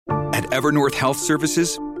Evernorth Health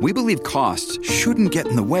Services, we believe costs shouldn't get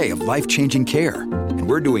in the way of life-changing care, and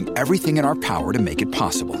we're doing everything in our power to make it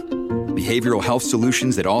possible. Behavioral health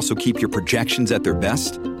solutions that also keep your projections at their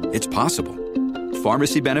best? It's possible.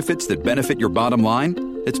 Pharmacy benefits that benefit your bottom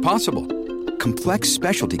line? It's possible. Complex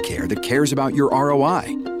specialty care that cares about your ROI?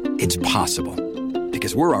 It's possible.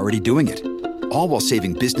 Because we're already doing it. All while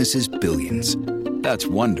saving businesses billions. That's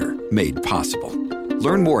Wonder made possible.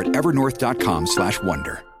 Learn more at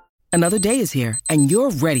evernorth.com/wonder. Another day is here, and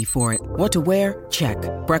you're ready for it. What to wear? Check.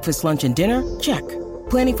 Breakfast, lunch, and dinner? Check.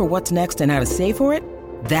 Planning for what's next and how to save for it?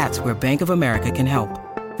 That's where Bank of America can help.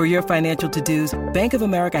 For your financial to-dos, Bank of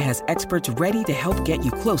America has experts ready to help get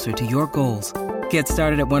you closer to your goals. Get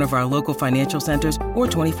started at one of our local financial centers or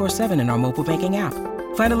 24/7 in our mobile banking app.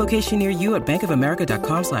 Find a location near you at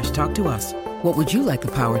bankofamerica.com/talktous. What would you like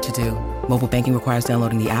the power to do? Mobile banking requires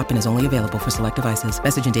downloading the app and is only available for select devices.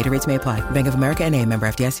 Message and data rates may apply. Bank of America N.A., member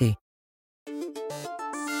FDIC.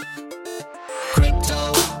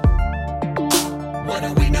 Crypto. What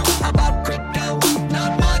do we know about crypto?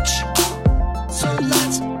 Not much. So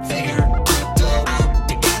let's figure crypto out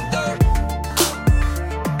together.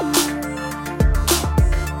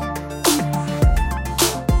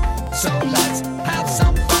 So let's have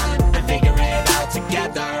some fun and figure it out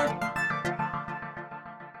together.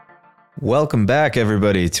 Welcome back,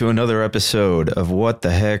 everybody, to another episode of What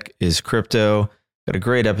the Heck is Crypto? Got a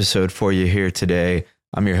great episode for you here today.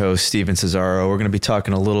 I'm your host, Steven Cesaro. We're going to be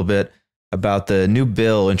talking a little bit about the new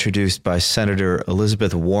bill introduced by Senator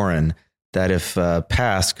Elizabeth Warren that, if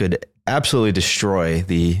passed, could absolutely destroy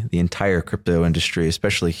the entire crypto industry,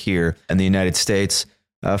 especially here in the United States.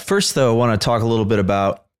 First, though, I want to talk a little bit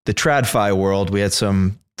about the TradFi world. We had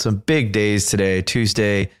some big days today.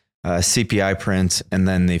 Tuesday, CPI print, and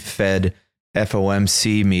then the Fed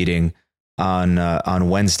FOMC meeting on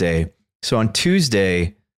Wednesday. So on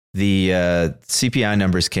Tuesday, the CPI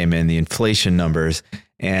numbers came in, the inflation numbers,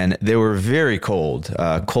 and they were very cold,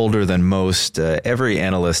 colder than most every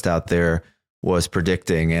analyst out there was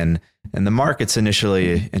predicting. And the markets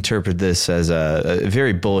initially interpreted this as a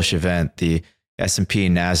very bullish event. The S&P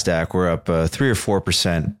and NASDAQ were up 3 or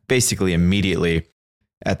 4%, basically immediately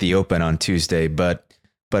at the open on Tuesday. But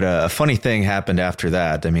a funny thing happened after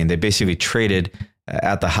that. I mean, they basically traded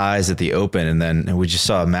at the highs at the open, and then we just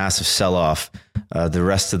saw a massive sell-off the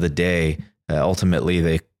rest of the day. Ultimately,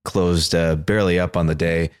 they closed barely up on the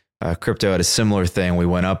day. Crypto had a similar thing. We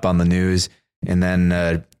went up on the news and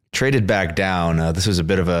then traded back down. This was a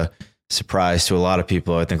bit of a surprise to a lot of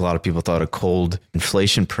people. I think a lot of people thought a cold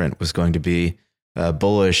inflation print was going to be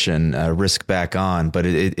bullish and risk back on, but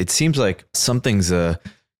it seems like something's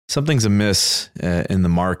amiss in the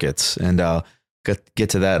markets, and I'll get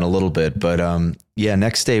to that in a little bit. But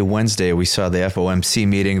next day, Wednesday, we saw the FOMC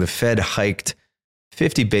meeting. The Fed hiked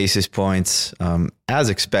 50 basis points as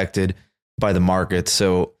expected by the market.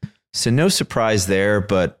 So no surprise there.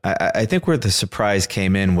 But I think where the surprise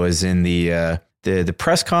came in was in the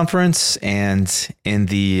press conference and in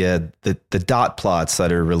the dot plots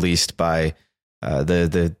that are released by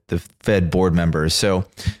the Fed board members. So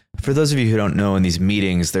for those of you who don't know, in these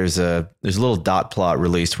meetings, there's a little dot plot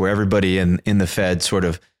released where everybody in the Fed sort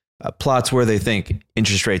of plots where they think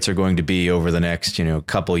interest rates are going to be over the next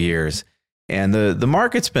couple years. And the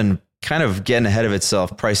market's been kind of getting ahead of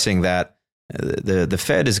itself, pricing that the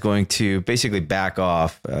Fed is going to basically back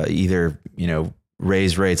off, either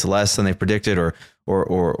raise rates less than they predicted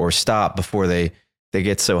or stop before they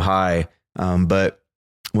get so high. But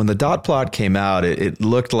when the dot plot came out, it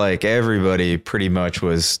looked like everybody pretty much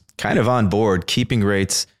was kind of on board, keeping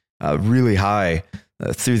rates really high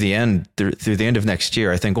through the end of next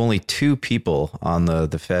year. I think only 2 people on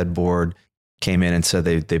the Fed board came in and said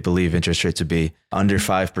they believe interest rates would be under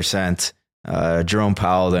 5%. Jerome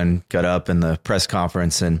Powell then got up in the press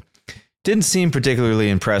conference and didn't seem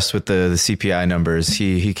particularly impressed with the CPI numbers.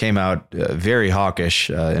 He came out very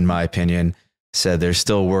hawkish, in my opinion. Said there's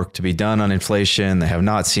still work to be done on inflation. They have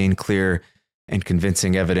not seen clear and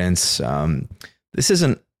convincing evidence. This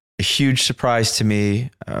isn't a huge surprise to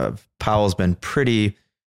me. Powell's been pretty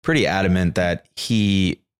adamant that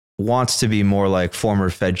he wants to be more like former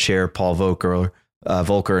Fed Chair Paul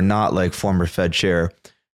Volcker, not like former Fed Chair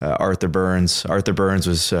Arthur Burns. Arthur Burns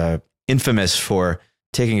was infamous for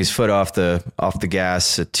taking his foot off the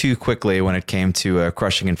gas too quickly when it came to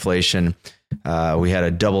crushing inflation. We had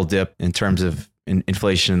a double dip in terms of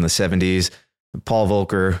inflation in the 70s. Paul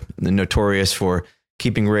Volcker, notorious for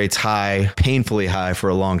keeping rates high, painfully high for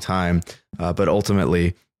a long time, but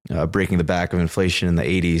ultimately breaking the back of inflation in the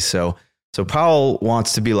 80s. So Powell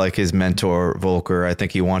wants to be like his mentor, Volcker. I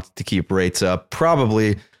think he wants to keep rates up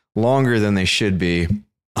probably longer than they should be.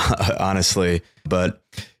 honestly. But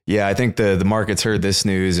yeah, I think the markets heard this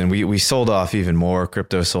news, and we sold off even more.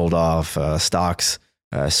 Crypto sold off, stocks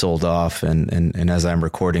sold off, and as I'm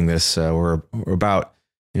recording this, we're about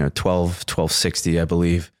 1260, I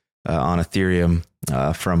believe, on Ethereum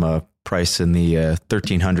from a price in the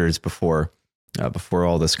 1300s before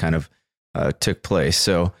all this kind of took place.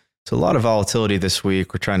 So a lot of volatility this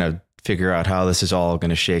week. We're trying to figure out how this is all going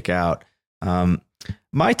to shake out.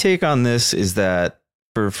 My take on this is that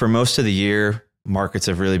for most of the year, markets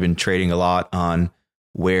have really been trading a lot on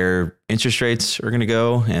where interest rates are going to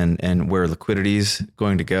go and where liquidity is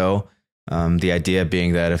going to go. The idea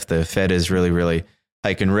being that if the Fed is really, really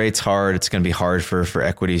hiking rates hard, it's going to be hard for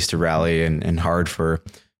equities to rally and hard for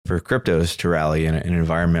cryptos to rally in an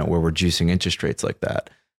environment where we're juicing interest rates like that.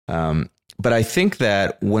 But I think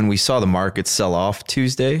that when we saw the market sell off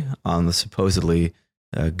Tuesday on the supposedly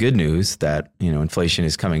good news that inflation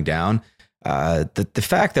is coming down, the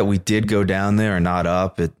fact that we did go down there and not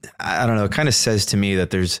up, I don't know, it kind of says to me that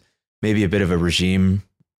there's maybe a bit of a regime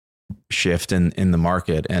shift in the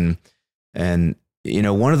market. And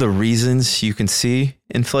one of the reasons you can see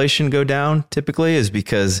inflation go down typically is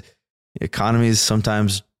because economies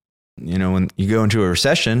sometimes, when you go into a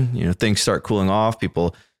recession, things start cooling off,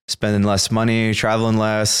 people spending less money, traveling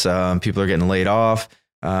less, people are getting laid off.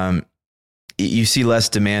 You see less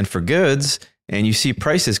demand for goods and you see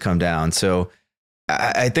prices come down. So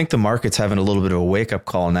I think the market's having a little bit of a wake up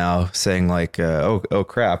call now saying like, oh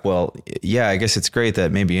crap. Well, yeah, I guess it's great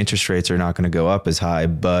that maybe interest rates are not going to go up as high,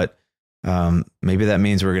 but maybe that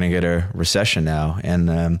means we're going to get a recession now.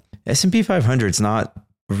 And S&P 500 is not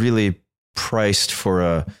really priced for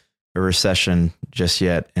a recession just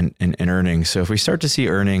yet in earnings. So if we start to see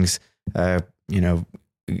earnings,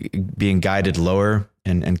 being guided lower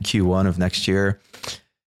in Q1 of next year,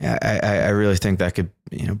 I really think that could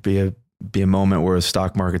be a moment where the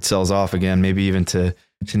stock market sells off again, maybe even to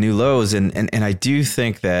new lows. And I do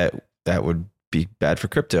think that would be bad for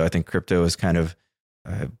crypto. I think crypto is kind of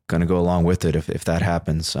going to go along with it if that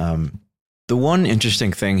happens. The one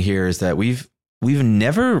interesting thing here is that we've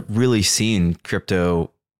never really seen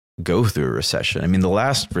crypto go through a recession. I mean, the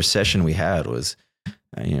last recession we had was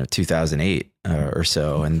 2008 or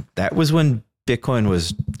so, and that was when Bitcoin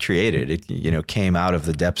was created. It came out of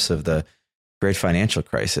the depths of the great financial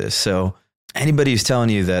crisis. So anybody who's telling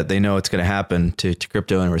you that they know it's going to happen to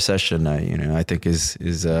crypto in a recession, I think is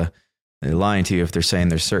they're lying to you if they're saying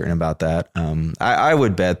they're certain about that. I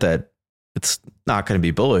would bet that it's not going to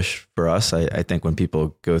be bullish for us. I think when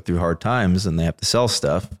people go through hard times and they have to sell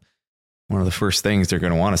stuff, one of the first things they're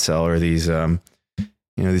going to want to sell are these,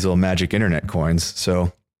 these little magic internet coins.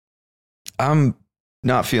 So I'm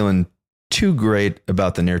not feeling too great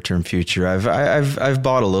about the near-term future. I've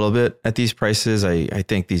bought a little bit at these prices. I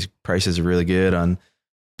think these prices are really good on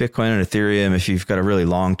Bitcoin and Ethereum if you've got a really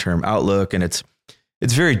long-term outlook, and it's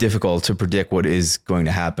very difficult to predict what is going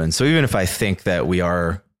to happen. So even if I think that we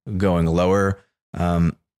are going lower,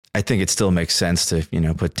 I think it still makes sense to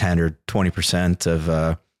put 10 or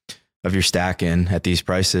 20% of your stack in at these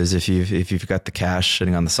prices if you've got the cash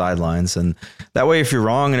sitting on the sidelines. And that way, if you're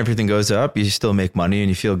wrong and everything goes up, you still make money and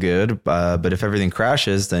you feel good. But if everything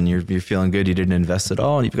crashes, then you're feeling good. You didn't invest at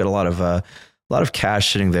all, and you've got a lot of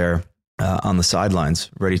cash sitting there on the sidelines,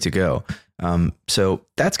 ready to go. So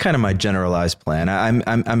that's kind of my generalized plan.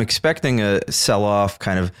 I'm expecting a sell off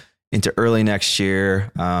kind of into early next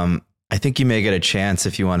year. I think you may get a chance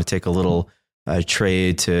if you want to take a little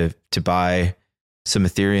trade to buy some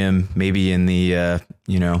Ethereum, maybe in the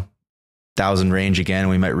 1,000 range again.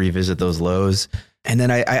 We might revisit those lows, and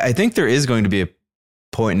then I think there is going to be a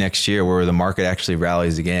point next year where the market actually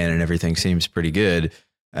rallies again and everything seems pretty good.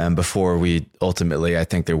 Before we ultimately, I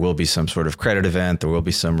think there will be some sort of credit event, there will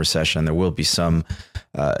be some recession, there will be some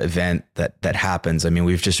event that happens. I mean,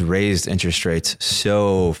 we've just raised interest rates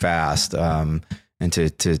so fast, and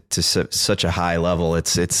to such a high level,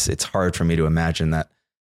 it's hard for me to imagine that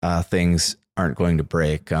things aren't going to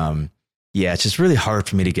break. It's just really hard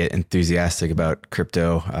for me to get enthusiastic about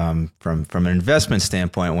crypto from an investment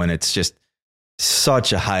standpoint when it's just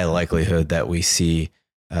such a high likelihood that we see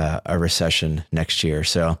a recession next year.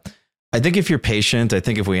 So I think if you're patient, I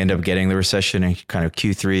think if we end up getting the recession in kind of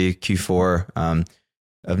Q3, Q4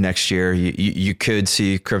 of next year, you could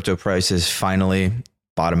see crypto prices finally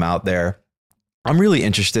bottom out there. I'm really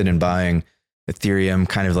interested in buying Ethereum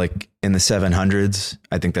kind of like in the 700s.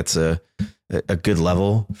 I think that's a good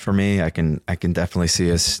level for me. I can definitely see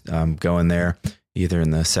us going there either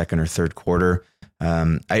in the second or third quarter.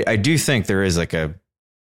 I do think there is like a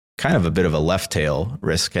kind of a bit of a left tail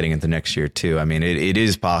risk heading into next year too. I mean, it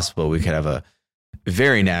is possible we could have a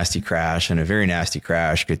very nasty crash, and a very nasty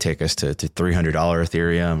crash could take us to $300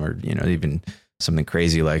 Ethereum, or even something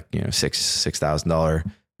crazy like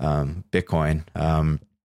 $6,000 Bitcoin,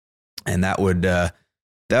 and that would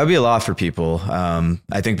be a lot for people.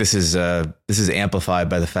 I think this is amplified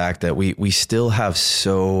by the fact that we still have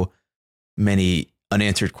so many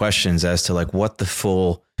unanswered questions as to like what the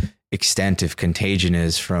full extent of contagion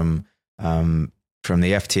is from the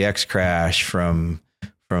FTX crash, from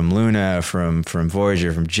Luna, from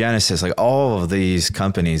Voyager, from Genesis, like all of these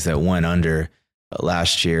companies that went under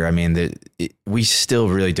last year. I mean, we still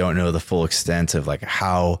really don't know the full extent of like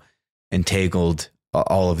how entangled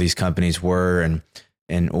all of these companies were,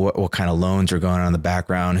 and what kind of loans are going on in the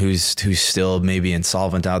background, who's still maybe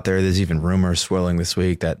insolvent out there. There's even rumors swirling this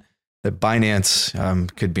week that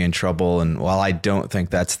Binance could be in trouble. And while I don't think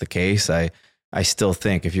that's the case, I still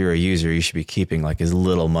think if you're a user, you should be keeping like as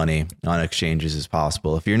little money on exchanges as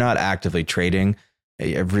possible. If you're not actively trading,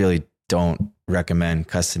 I really don't recommend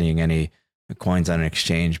custodying any coins on an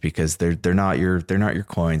exchange, because they're not your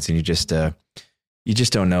coins, and you just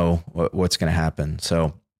don't know what's going to happen.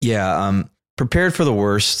 So yeah, prepared for the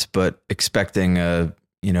worst, but expecting a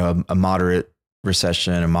moderate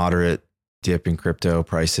recession, a moderate dip in crypto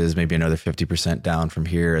prices, maybe another 50% down from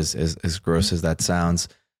here, as gross as that sounds.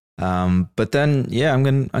 But then, yeah, I'm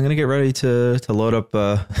gonna get ready to load up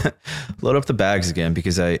the bags again,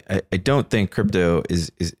 because I don't think crypto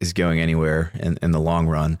is going anywhere in the long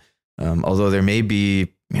run. Although there may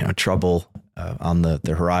be trouble on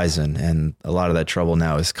the horizon, and a lot of that trouble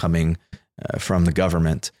now is coming from the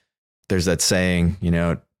government. There's that saying,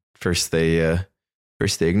 first they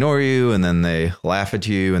ignore you, and then they laugh at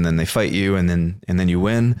you, and then they fight you, and then you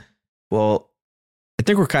win. Well, I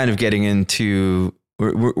think we're kind of getting into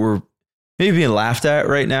we're maybe being laughed at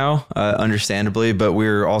right now, understandably, but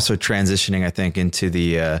we're also transitioning, I think, into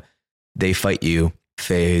the they fight you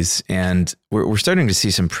phase, and we're starting to see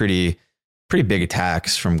some pretty big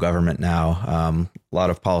attacks from government now. A lot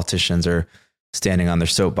of politicians are standing on their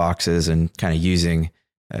soapboxes and kind of using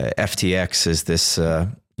FTX as this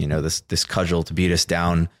this cudgel to beat us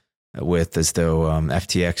down with, as though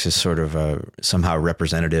FTX is sort of somehow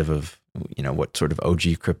representative of what sort of OG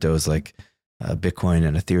cryptos like Bitcoin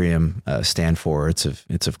and Ethereum stand for. It's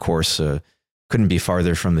of course couldn't be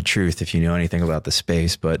farther from the truth if you know anything about the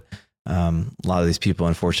space. But a lot of these people,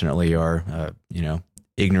 unfortunately, are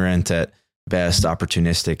ignorant at best,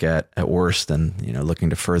 opportunistic at worst, and looking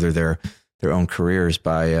to further their own careers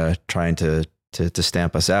by trying to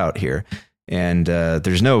stamp us out here. And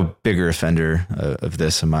there's no bigger offender of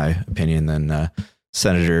this, in my opinion, than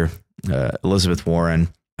Senator Elizabeth Warren.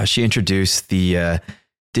 She introduced the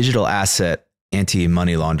Digital Asset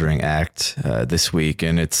Anti-Money Laundering Act this week,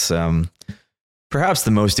 and it's perhaps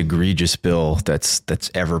the most egregious bill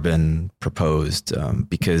that's ever been proposed,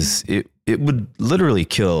 because it would literally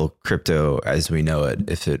kill crypto as we know it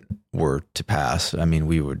if it were to pass. I mean,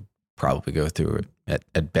 we would probably go through it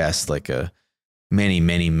at best like a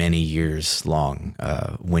many years long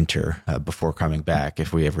winter before coming back,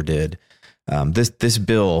 if we ever did. This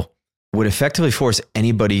bill would effectively force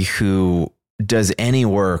anybody who does any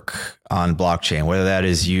work on blockchain, whether that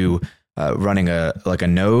is you running a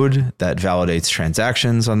node that validates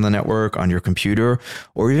transactions on the network on your computer,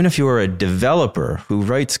 or even if you are a developer who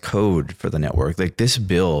writes code for the network, like this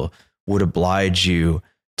bill would oblige you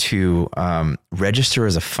to register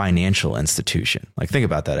as a financial institution. Like, think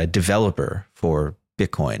about that. A developer for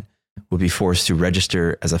Bitcoin would be forced to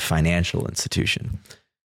register as a financial institution.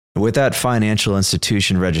 With that financial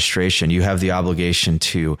institution registration, you have the obligation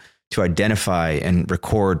to identify and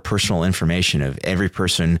record personal information of every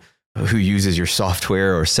person who uses your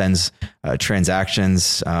software or sends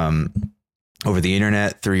transactions over the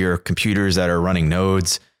internet through your computers that are running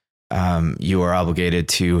nodes. You are obligated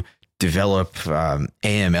to develop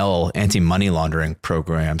AML, anti-money laundering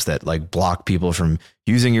programs that like block people from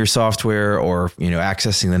using your software or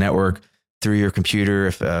accessing the network through your computer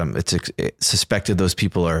if it's suspected those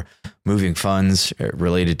people are moving funds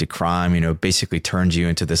related to crime. Basically turns you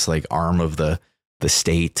into this like arm of the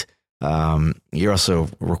state. You're also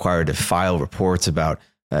required to file reports about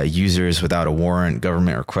users without a warrant,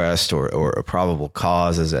 government request, or a probable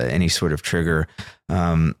cause as any sort of trigger.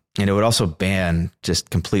 And it would also ban just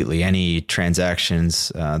completely any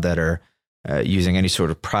transactions that are using any sort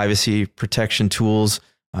of privacy protection tools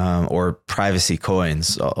or privacy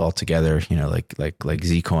coins altogether. Like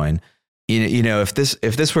Zcoin. If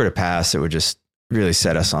this were to pass, it would just really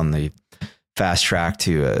set us on the fast track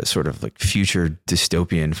to a sort of like future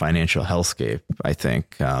dystopian financial hellscape, I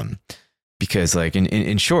think. Because like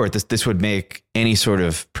in short, this would make any sort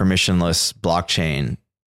of permissionless blockchain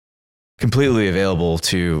completely available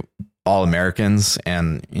to all Americans,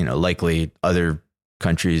 and likely other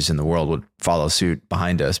countries in the world would follow suit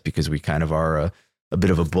behind us because we kind of are a bit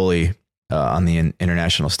of a bully on the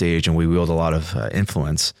international stage, and we wield a lot of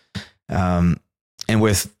influence. And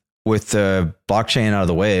with the blockchain out of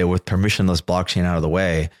the way, with permissionless blockchain out of the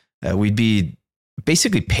way, we'd be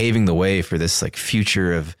basically paving the way for this like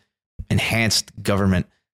future of enhanced government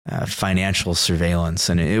financial surveillance,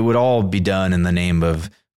 and it would all be done in the name of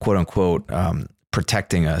quote unquote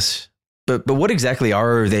protecting us. But what exactly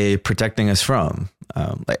are they protecting us from?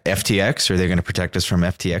 Like FTX? Are they going to protect us from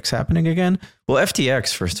FTX happening again? Well,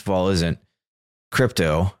 FTX, first of all, isn't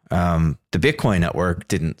crypto. The Bitcoin network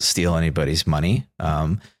didn't steal anybody's money.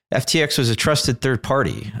 FTX was a trusted third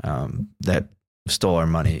party that stole our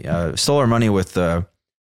money. With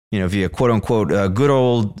via quote unquote good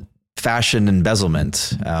old fashioned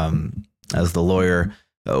embezzlement, as the lawyer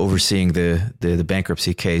overseeing the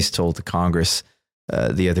bankruptcy case told the Congress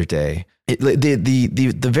the other day.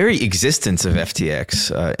 The very existence of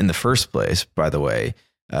FTX in the first place, by the way,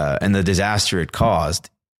 and the disaster it caused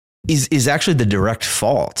is actually the direct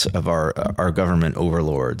fault of our government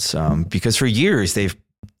overlords, because for years they've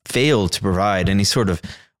failed to provide any sort of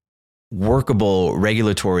workable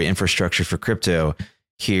regulatory infrastructure for crypto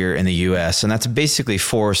here in the US. And that's basically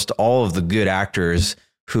forced all of the good actors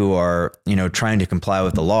who are, trying to comply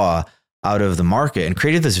with the law out of the market, and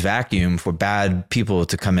created this vacuum for bad people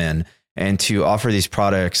to come in and to offer these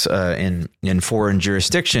products in foreign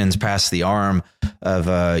jurisdictions past the arm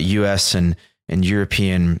of US and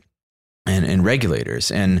European and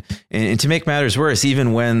regulators. And to make matters worse,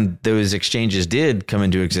 even when those exchanges did come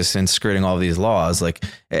into existence, skirting all of these laws, like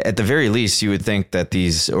at the very least, you would think that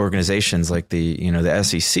these organizations like the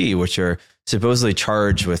SEC, which are supposedly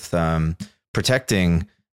charged with protecting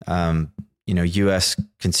U.S.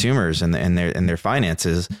 consumers and their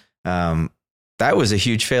finances, that was a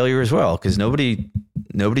huge failure as well, because nobody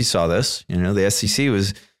saw this. The SEC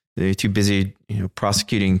was too busy,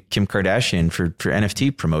 prosecuting Kim Kardashian for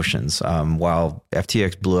NFT promotions, while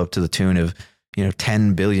FTX blew up to the tune of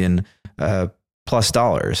 $10 billion plus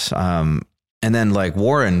dollars. And then like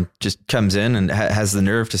Warren just comes in and has the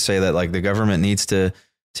nerve to say that like the government needs to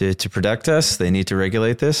protect us. They need to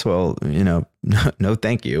regulate this. Well, no,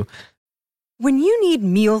 thank you. When you need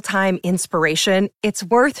mealtime inspiration, it's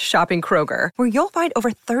worth shopping Kroger, where you'll find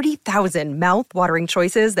over 30,000 mouth-watering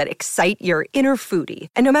choices that excite your inner foodie.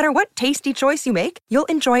 And no matter what tasty choice you make, you'll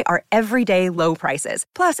enjoy our everyday low prices,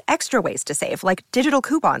 plus extra ways to save, like digital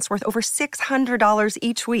coupons worth over $600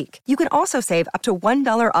 each week. You can also save up to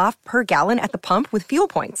 $1 off per gallon at the pump with fuel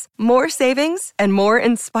points. More savings and more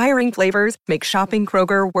inspiring flavors make shopping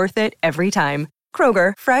Kroger worth it every time.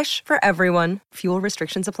 Kroger, fresh for everyone. Fuel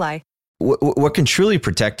restrictions apply. What can truly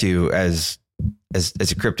protect you as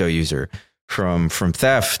a crypto user from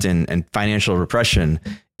theft and financial repression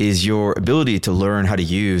is your ability to learn how to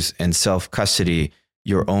use and self-custody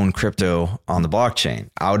your own crypto on the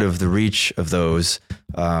blockchain, out of the reach of those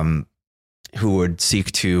who would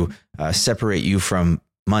seek to separate you from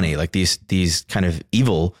money, like these kind of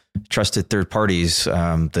evil trusted third parties,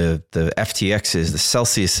 the FTXs, the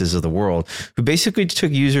Celsiuses of the world, who basically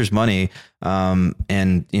took users' money and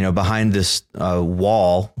behind this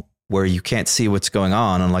wall where you can't see what's going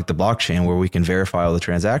on, unlike the blockchain where we can verify all the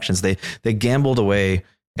transactions, they gambled away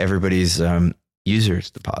everybody's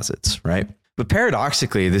users' deposits, right? But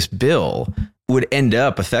paradoxically, this bill would end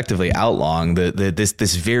up effectively outlawing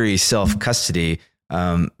this very self-custody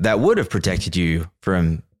that would have protected you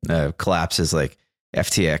from collapses like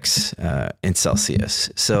FTX and Celsius.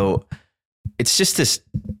 So it's just this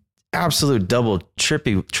absolute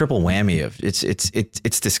triple whammy of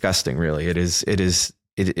it's disgusting. Really, it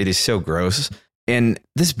is so gross. And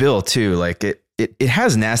this bill too, like it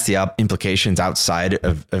has nasty implications outside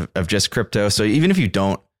of just crypto. So even if you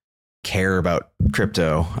don't care about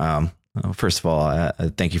crypto, well, first of all,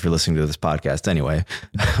 thank you for listening to this podcast anyway.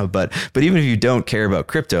 but even if you don't care about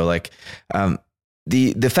crypto, like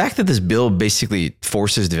the fact that this bill basically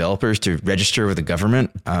forces developers to register with the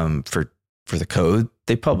government for the code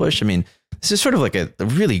they publish. I mean, this is sort of like a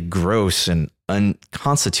really gross and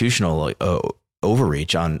unconstitutional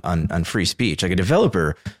overreach on free speech. Like a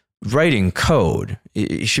developer writing code,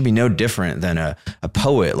 it should be no different than a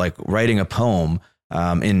poet like writing a poem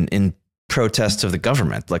in protests of the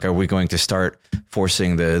government. Like, are we going to start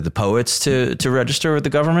forcing the poets to register with the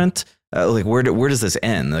government? Like, where does this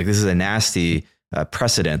end? Like, this is a nasty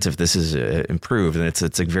precedent if this is improved, and it's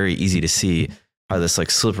like very easy to see how this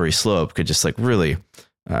like slippery slope could just like really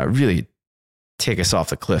take us off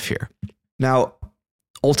the cliff here. Now,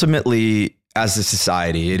 ultimately, as a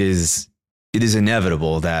society, it is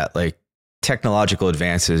inevitable that like technological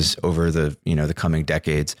advances over the coming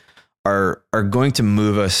decades are going to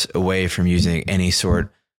move us away from using any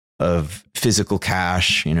sort of physical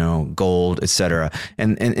cash, gold, et cetera.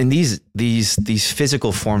 And these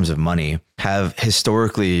physical forms of money have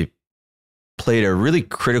historically played a really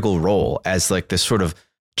critical role as like this sort of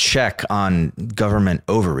check on government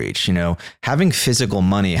overreach. Having physical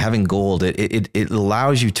money, having gold, it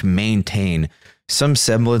allows you to maintain some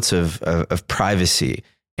semblance of privacy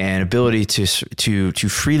and ability to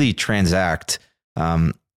freely transact,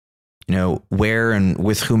 where and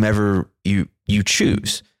with whomever you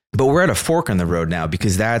choose. But we're at a fork in the road now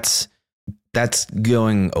because that's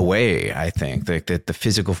going away. I think that the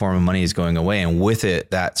physical form of money is going away, and with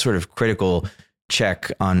it, that sort of critical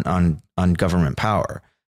check on government power.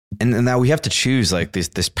 And now we have to choose like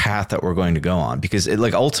this path that we're going to go on, because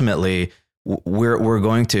ultimately we're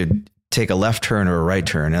going to take a left turn or a right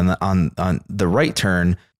turn, and on the right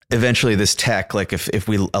turn, eventually this tech, like if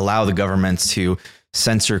we allow the governments to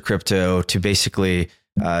censor crypto, to basically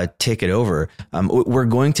take it over, we're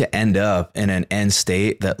going to end up in an end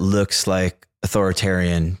state that looks like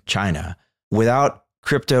authoritarian China. Without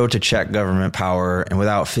crypto to check government power and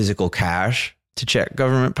without physical cash to check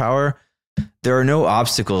government power, there are no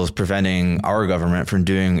obstacles preventing our government from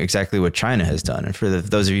doing exactly what China has done. And for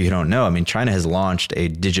those of you who don't know, China has launched a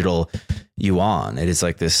digital yuan. It is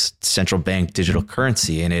like this central bank digital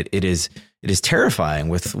currency, and it is terrifying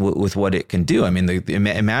with what it can do.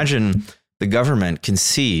 Imagine the government can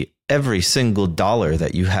see every single dollar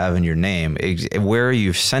that you have in your name, where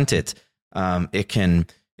you've sent it. It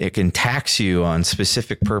can tax you on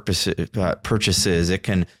specific purchases. It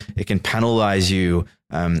can penalize you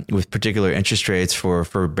with particular interest rates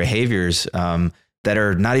for behaviors that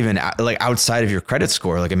are not even like outside of your credit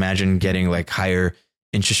score. Like imagine getting like higher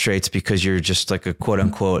interest rates because you're just like a quote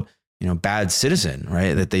unquote bad citizen,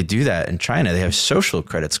 right? That they do that in China. They have social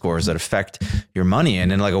credit scores that affect your money.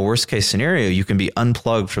 And in like a worst case scenario, you can be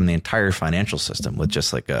unplugged from the entire financial system with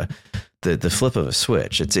just like the flip of a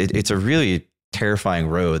switch. It's a really terrifying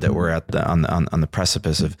road that we're on the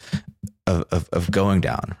precipice of going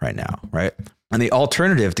down right now. Right. And the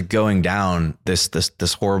alternative to going down this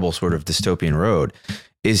horrible sort of dystopian road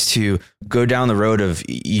is to go down the road of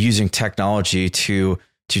using technology to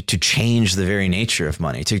change the very nature of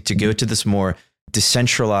money, to go to this more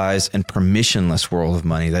decentralized and permissionless world of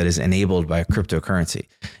money that is enabled by cryptocurrency.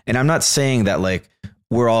 And I'm not saying that like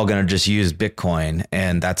we're all going to just use Bitcoin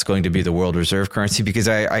and that's going to be the world reserve currency, because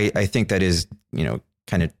I think that is,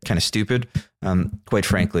 kind of stupid, quite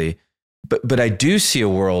frankly. But I do see a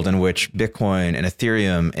world in which Bitcoin and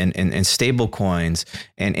Ethereum and stable coins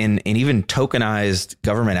and even tokenized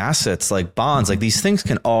government assets like bonds, like these things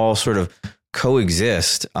can all sort of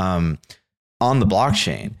coexist on the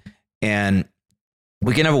blockchain. And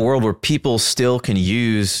we can have a world where people still can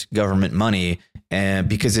use government money, and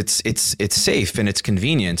because it's safe and it's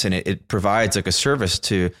convenient and it provides like a service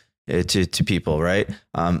to people, right?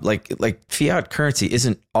 Like fiat currency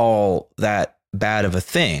isn't all that bad of a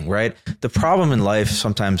thing, right? The problem in life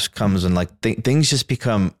sometimes comes when like things just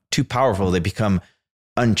become too powerful. They become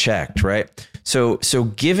unchecked, right? So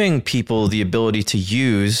giving people the ability to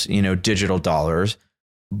use, digital dollars,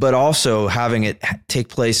 but also having it take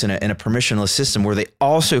place in a permissionless system where they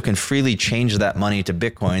also can freely change that money to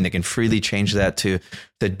Bitcoin. They can freely change that to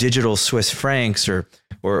the digital Swiss francs or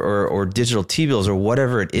digital T-bills or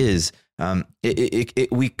whatever it is.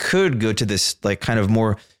 We could go to this like kind of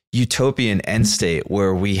more utopian end state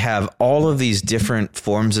where we have all of these different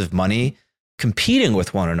forms of money competing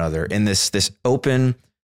with one another in this open,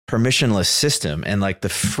 permissionless system, and like the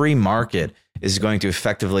free market is going to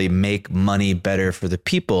effectively make money better for the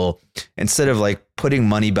people instead of like putting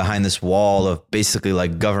money behind this wall of basically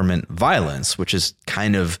like government violence, which is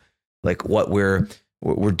kind of like what we're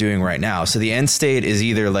doing right now. So the end state is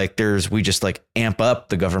either like we just like amp up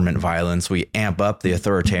the government violence, we amp up the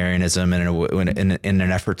authoritarianism in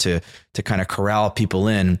an effort to kind of corral people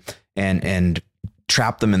in and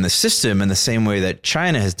trap them in the system in the same way that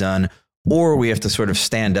China has done. Or we have to sort of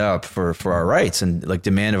stand up for our rights and like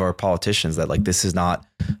demand of our politicians that like this is not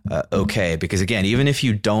okay. Because again, even if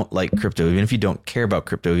you don't like crypto, even if you don't care about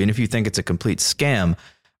crypto, even if you think it's a complete scam,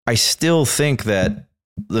 I still think that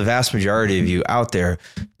the vast majority of you out there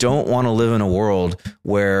don't want to live in a world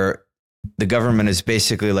where the government is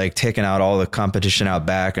basically like taking out all the competition out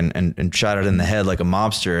back and shot it in the head like a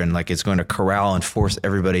mobster, and like it's going to corral and force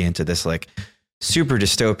everybody into this like super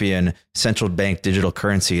dystopian central bank digital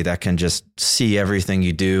currency that can just see everything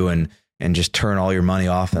you do and just turn all your money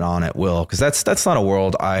off and on at will. Because that's not a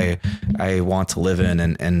world I want to live in,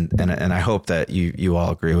 and I hope that you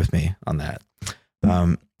all agree with me on that.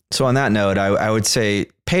 So on that note, I would say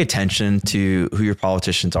pay attention to who your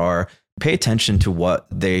politicians are. Pay attention to what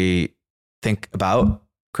they think about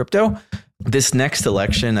crypto. This next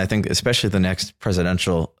election, I think, especially the next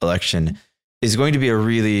presidential election, is going to be a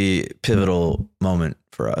really pivotal moment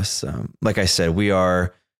for us. Like I said, we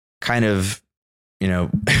are kind of,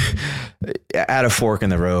 at a fork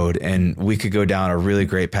in the road, and we could go down a really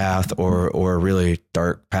great path or a really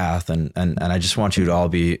dark path. And I just want you to all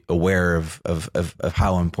be aware of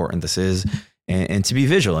how important this is, and to be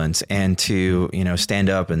vigilant, and to, stand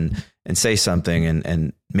up and say something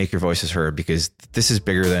and make your voices heard, because this is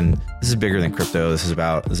bigger than crypto. This is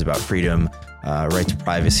about freedom, right to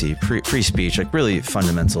privacy, free speech, like really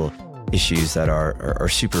fundamental issues that are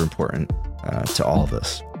super important to all of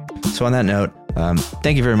us. So on that note,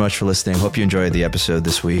 thank you very much for listening. Hope you enjoyed the episode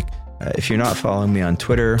this week. If you're not following me on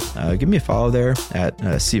Twitter, give me a follow there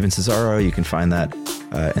at Steven Cesaro. You can find that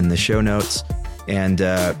in the show notes. And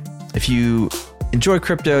if you enjoy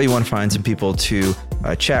crypto, you want to find some people to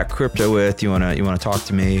chat crypto with, you want to talk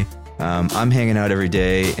to me, I'm hanging out every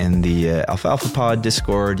day in the Alfalfa Pod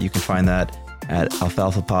Discord. You can find that at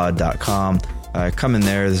alfalfapod.com. Come in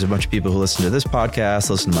there. There's a bunch of people who listen to this podcast,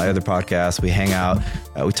 listen to my other podcasts. We hang out.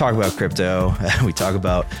 We talk about crypto. We talk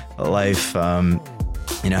about life. Have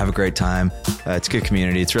a great time. It's a good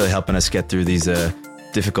community. It's really helping us get through these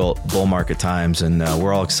difficult bull market times. And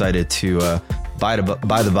we're all excited to buy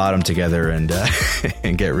the bottom together and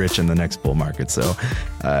and get rich in the next bull market. So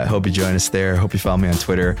hope you join us there. Hope you follow me on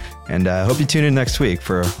Twitter. And hope you tune in next week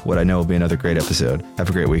for what I know will be another great episode. Have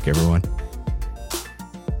a great week, everyone.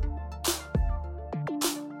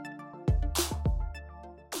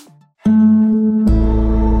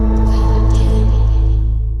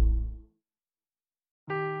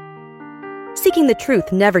 Seeking the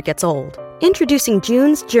truth never gets old. Introducing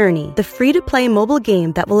June's Journey, the free-to-play mobile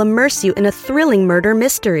game that will immerse you in a thrilling murder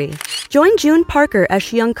mystery. Join June Parker as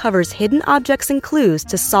she uncovers hidden objects and clues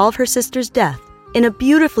to solve her sister's death in a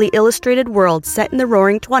beautifully illustrated world set in the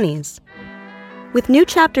Roaring '20s. With new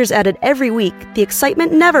chapters added every week, the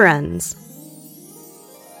excitement never ends.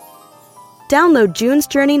 Download June's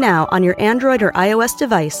Journey now on your Android or iOS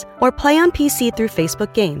device, or play on PC through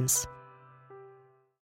Facebook Games.